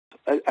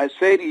I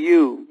say to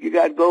you, you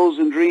got goals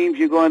and dreams,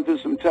 you're going through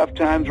some tough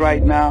times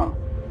right now.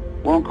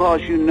 Won't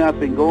cost you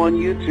nothing. Go on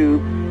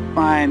YouTube,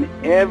 find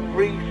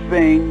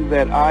everything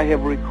that I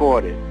have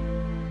recorded,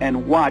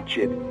 and watch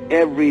it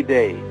every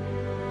day,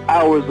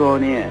 hours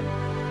on end.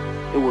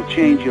 It will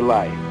change your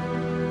life.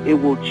 It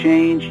will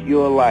change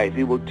your life.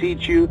 It will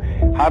teach you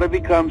how to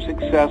become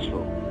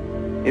successful.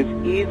 It's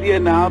easier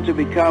now to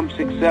become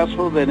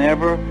successful than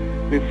ever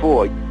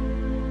before.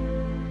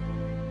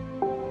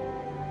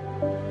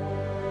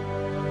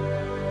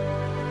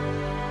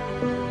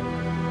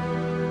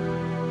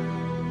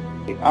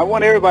 I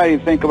want everybody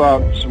to think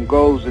about some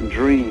goals and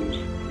dreams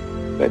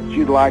that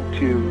you'd like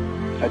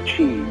to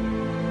achieve.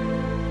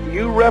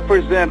 You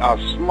represent a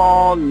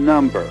small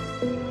number.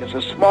 It's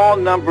a small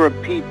number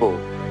of people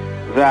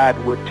that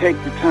would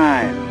take the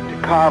time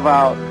to carve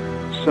out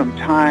some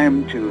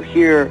time to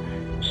hear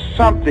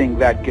something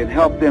that can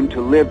help them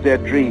to live their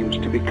dreams,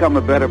 to become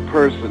a better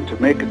person,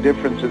 to make a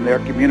difference in their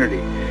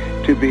community,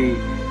 to be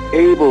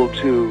able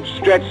to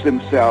stretch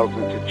themselves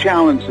and to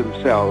challenge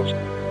themselves.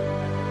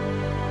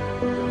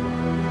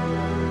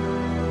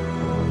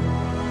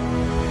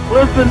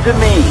 Listen to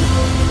me.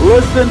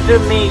 Listen to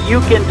me. You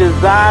can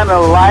design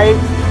a life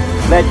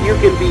that you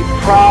can be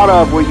proud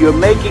of, where you're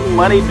making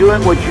money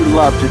doing what you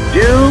love to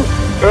do,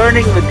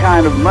 earning the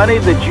kind of money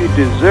that you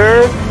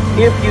deserve.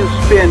 If you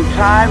spend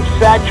time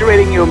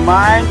saturating your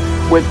mind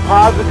with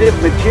positive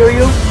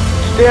material,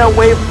 stay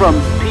away from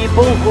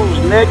people whose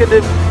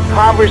negative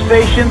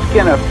conversations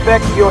can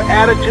affect your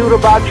attitude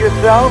about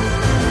yourself,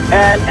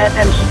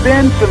 and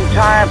spend some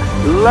time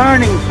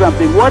learning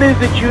something. What is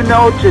it you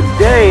know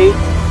today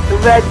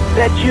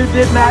that you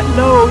did not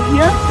know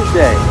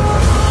yesterday?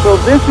 So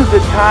this is the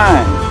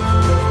time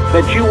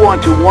that you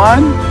want to,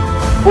 one,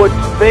 put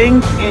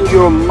things in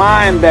your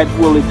mind that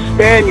will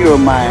expand your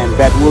mind,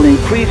 that will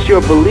increase your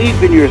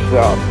belief in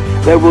yourself,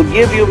 that will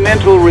give you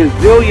mental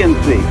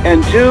resiliency.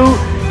 And two,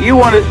 you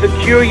want to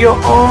secure your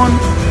own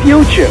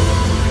future.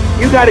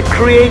 You got to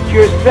create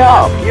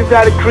yourself. You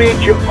got to create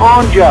your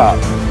own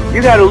job.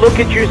 You got to look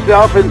at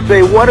yourself and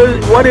say, what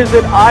is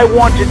it I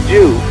want to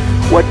do?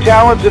 What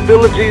talents,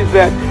 abilities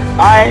that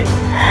I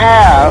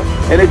have?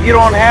 And if you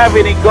don't have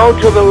any, go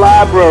to the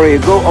library,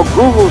 or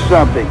Google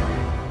something.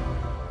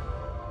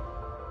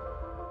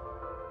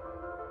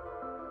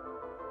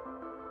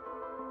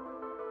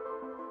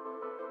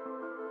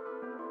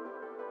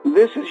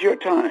 This is your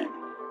time.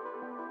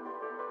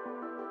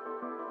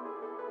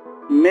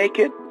 Make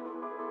it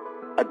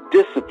a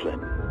discipline.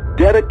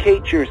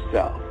 Dedicate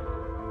yourself.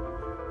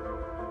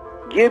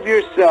 Give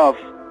yourself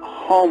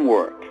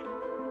homework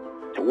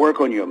to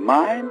work on your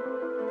mind,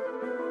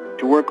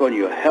 to work on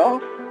your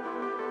health,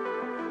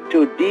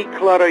 to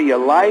declutter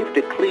your life,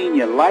 to clean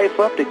your life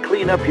up, to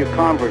clean up your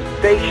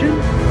conversation,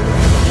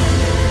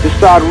 to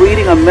start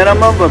reading a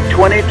minimum of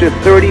 20 to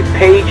 30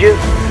 pages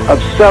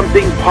of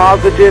something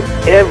positive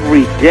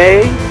every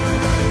day.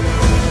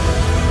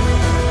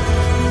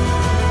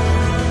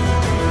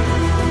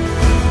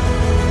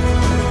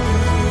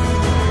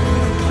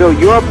 So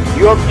you're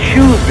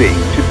choosing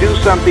to do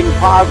something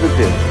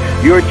positive.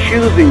 You're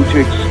choosing to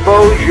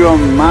expose your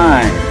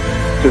mind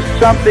to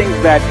something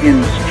that can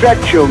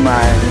stretch your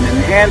mind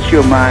and enhance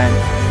your mind.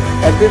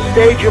 At this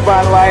stage of my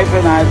life,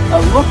 and I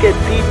look at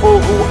people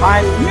who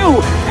I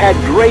knew had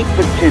great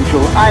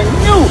potential. I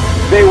knew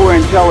they were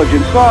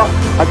intelligent. Saw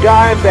a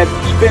guy that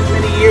spent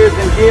many years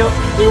in jail.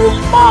 He was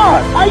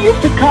smart. I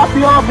used to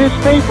copy off his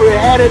paper.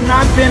 Had it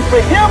not been for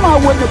him, I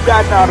wouldn't have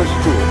gotten out of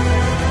school.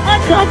 I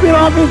copied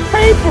off his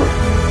paper.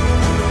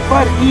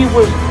 But he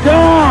was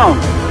dumb.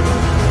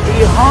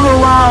 He hung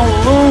around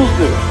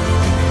losers.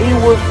 He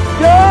was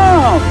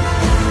dumb.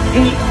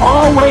 He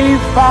always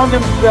found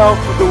himself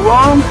with the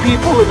wrong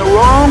people in the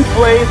wrong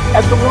place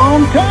at the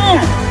wrong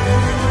time.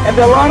 And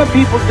there are a lot of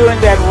people doing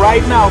that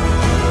right now.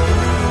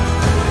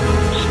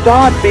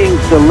 Start being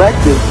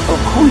selective of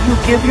who you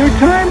give your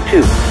time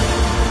to.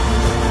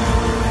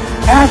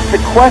 Ask the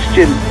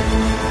question,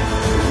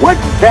 what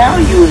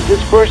value is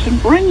this person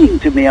bringing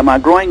to me? Am I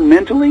growing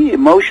mentally,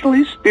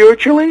 emotionally,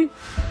 spiritually,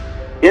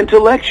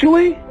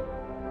 intellectually?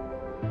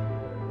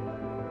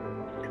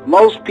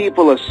 Most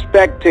people are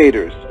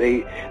spectators.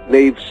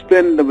 They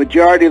spend the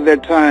majority of their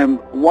time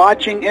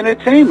watching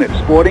entertainment,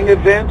 sporting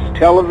events,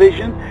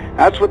 television.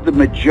 That's what the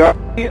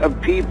majority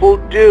of people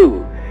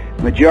do.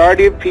 The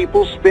majority of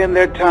people spend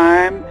their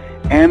time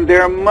and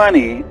their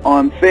money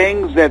on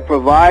things that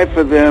provide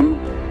for them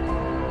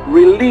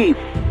relief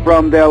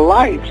from their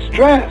life,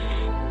 stress.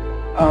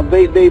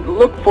 They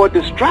look for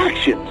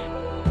distractions.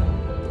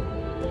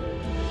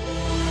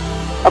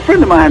 A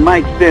friend of mine,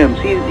 Mike Sims,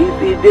 he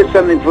did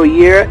something for a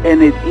year,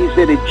 and he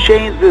said it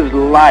changed his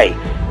life.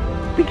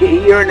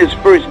 He earned his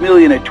first $1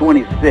 million at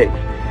 26.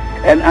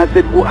 And I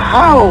said, well,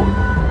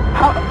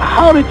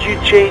 how did you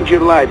change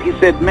your life? He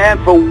said, man,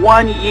 for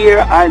 1 year,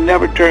 I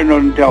never turned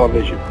on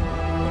television.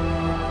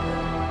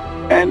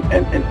 And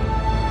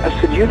I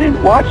said, you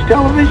didn't watch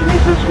television? He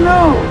says,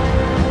 no.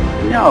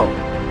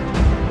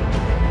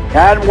 I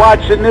hadn't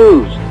watched the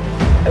news.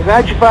 I said,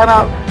 how'd you find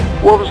out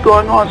what was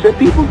going on? I said,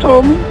 people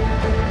told me.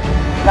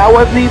 And I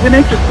wasn't even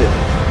interested.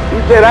 He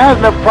said, I have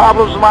enough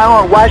problems of my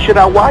own. Why should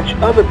I watch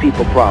other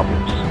people's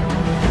problems?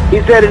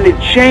 He said, and it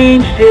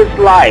changed his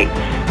life.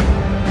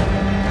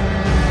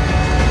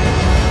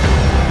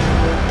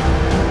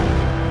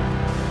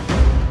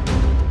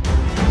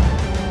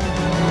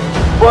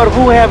 But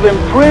who have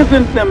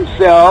imprisoned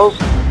themselves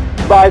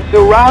by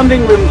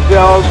surrounding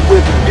themselves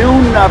with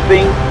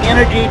do-nothing,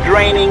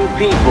 energy-draining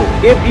people.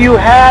 If you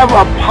have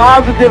a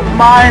positive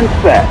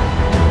mindset,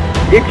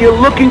 if you're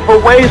looking for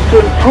ways to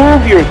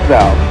improve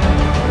yourself,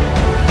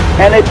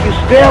 and if you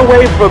stay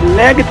away from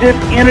negative,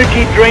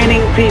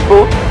 energy-draining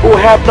people who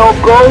have no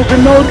goals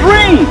and no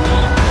dreams,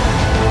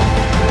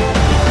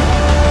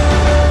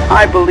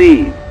 I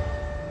believe,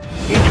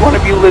 each one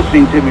of you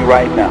listening to me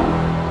right now,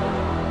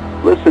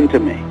 listen to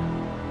me,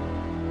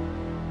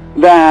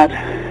 that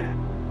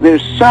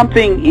there's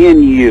something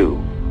in you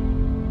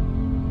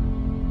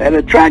that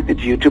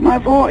attracted you to my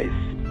voice.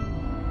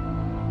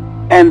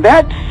 And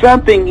that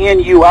something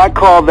in you, I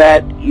call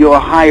that your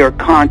higher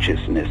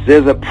consciousness.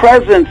 There's a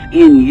presence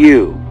in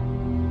you,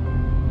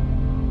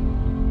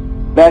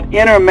 that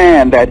inner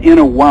man, that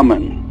inner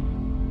woman,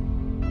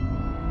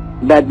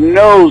 that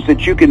knows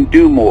that you can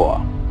do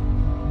more,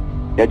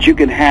 that you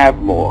can have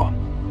more,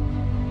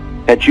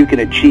 that you can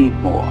achieve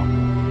more.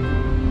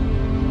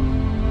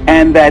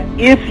 And that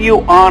if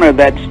you honor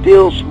that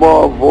still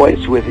small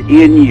voice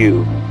within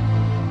you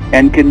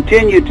and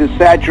continue to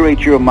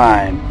saturate your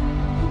mind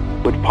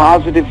with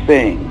positive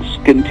things,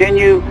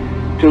 continue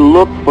to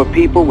look for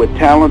people with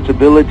talents,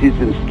 abilities,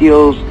 and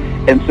skills,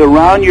 and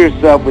surround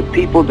yourself with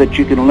people that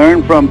you can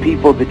learn from,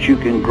 people that you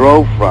can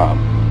grow from,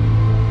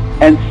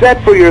 and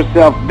set for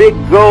yourself big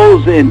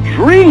goals and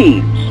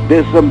dreams.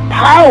 There's some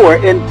power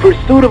in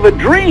pursuit of a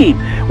dream.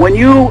 When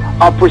you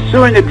are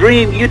pursuing a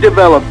dream, you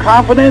develop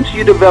confidence,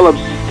 you develop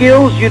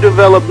skills, you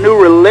develop new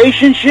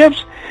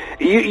relationships,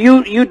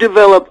 you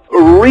develop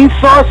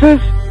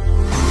resources.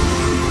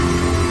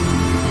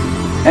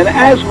 And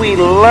as we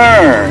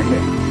learn,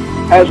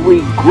 as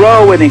we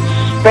grow and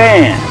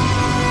expand,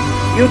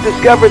 you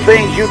discover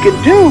things you can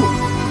do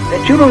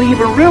that you don't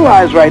even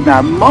realize right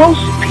now.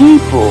 Most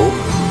people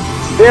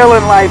fail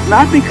in life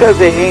not because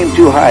they aim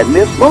too high and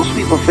miss. Most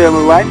people fail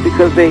in life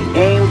because they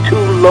aim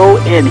too low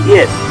and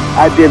hit.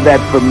 I did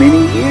that for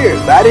many years.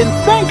 I didn't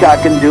think I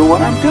can do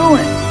what I'm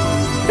doing.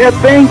 There are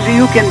things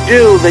you can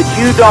do that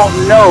you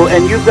don't know,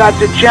 and you've got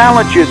to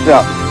challenge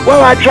yourself.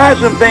 Well, I tried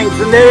some things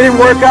and they didn't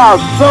work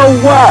out. So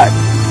what?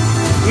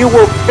 You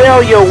will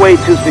fail your way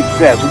to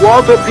success.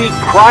 Walter P.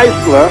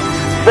 Chrysler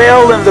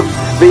failed in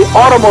the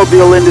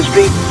automobile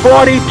industry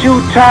 42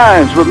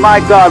 times, but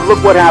my God,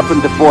 look what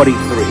happened to 43.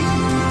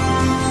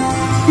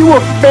 You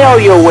will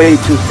fail your way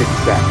to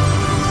success.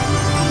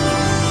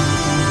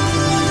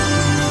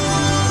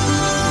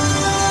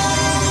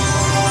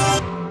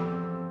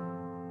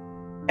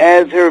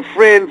 As her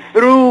friend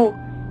threw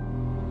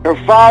her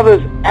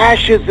father's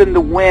ashes in the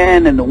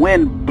wind, and the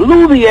wind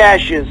blew the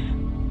ashes,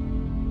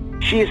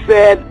 she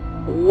said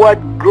what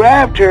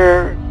grabbed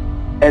her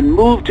and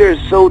moved her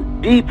so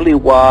deeply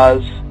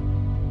was,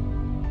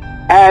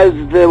 as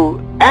the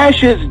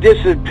ashes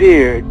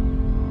disappeared,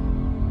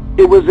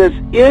 it was as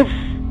if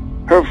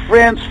her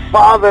friend's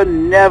father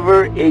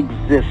never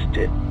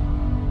existed,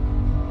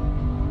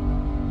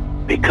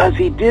 because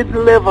he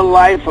didn't live a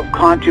life of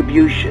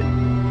contribution.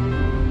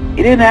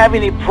 He didn't have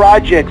any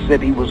projects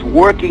that he was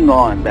working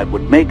on that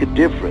would make a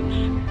difference.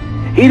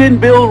 He didn't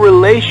build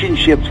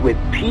relationships with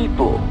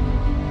people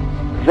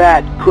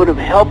that could have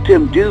helped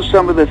him do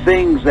some of the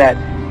things that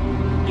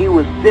he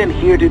was sent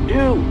here to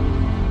do.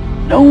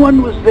 No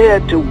one was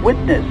there to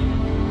witness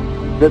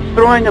the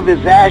throwing of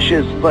his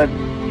ashes but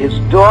his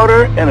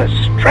daughter and a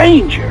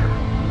stranger.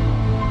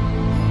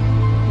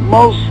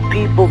 Most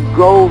people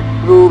go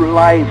through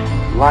life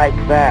like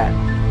that.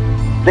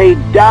 They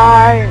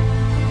die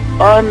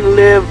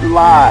unlived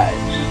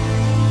lives.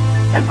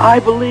 And I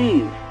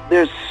believe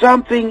there's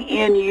something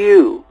in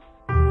you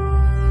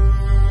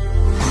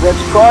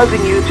that's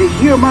causing you to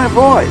hear my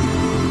voice.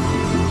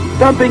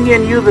 Something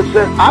in you that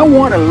says, I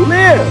want to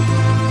live.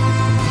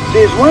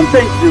 See, it's one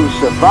thing to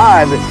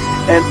survive,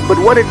 but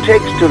what it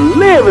takes to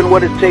live and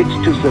what it takes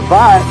to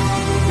survive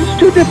is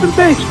two different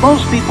things.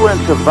 Most people in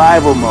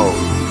survival mode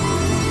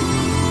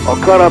are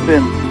caught up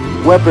in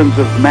weapons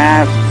of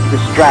mass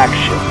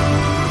distraction.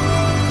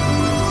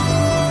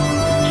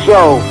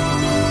 So,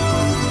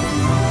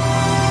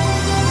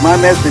 my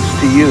message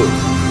to you,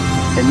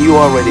 and you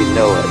already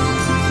know it,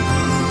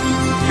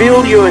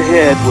 fill your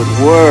head with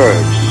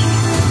words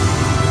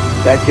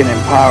that can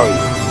empower you.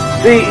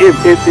 See, if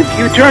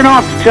you turn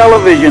off the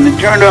television and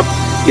turn up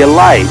your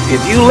life,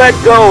 if you let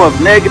go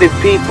of negative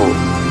people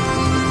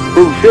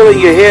who are filling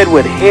your head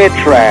with head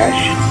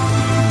trash,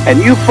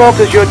 and you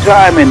focus your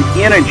time and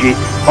energy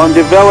on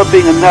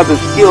developing another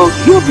skill,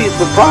 you'll be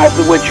surprised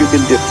at what you can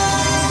do.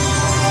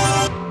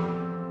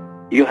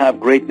 You have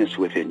greatness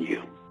within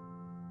you.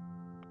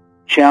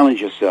 Challenge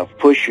yourself,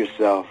 push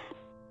yourself,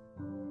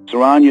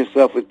 surround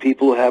yourself with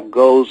people who have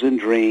goals and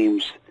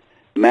dreams,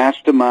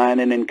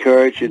 mastermind and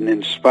encourage and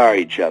inspire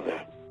each other.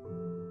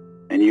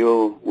 and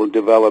you will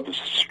develop a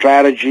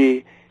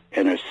strategy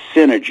and a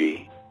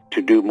synergy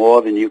to do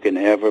more than you can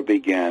ever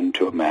begin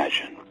to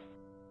imagine.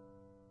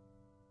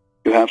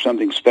 You have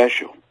something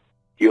special.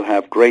 You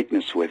have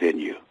greatness within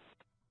you.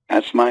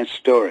 That's my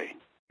story,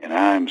 and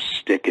I'm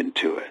sticking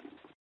to it.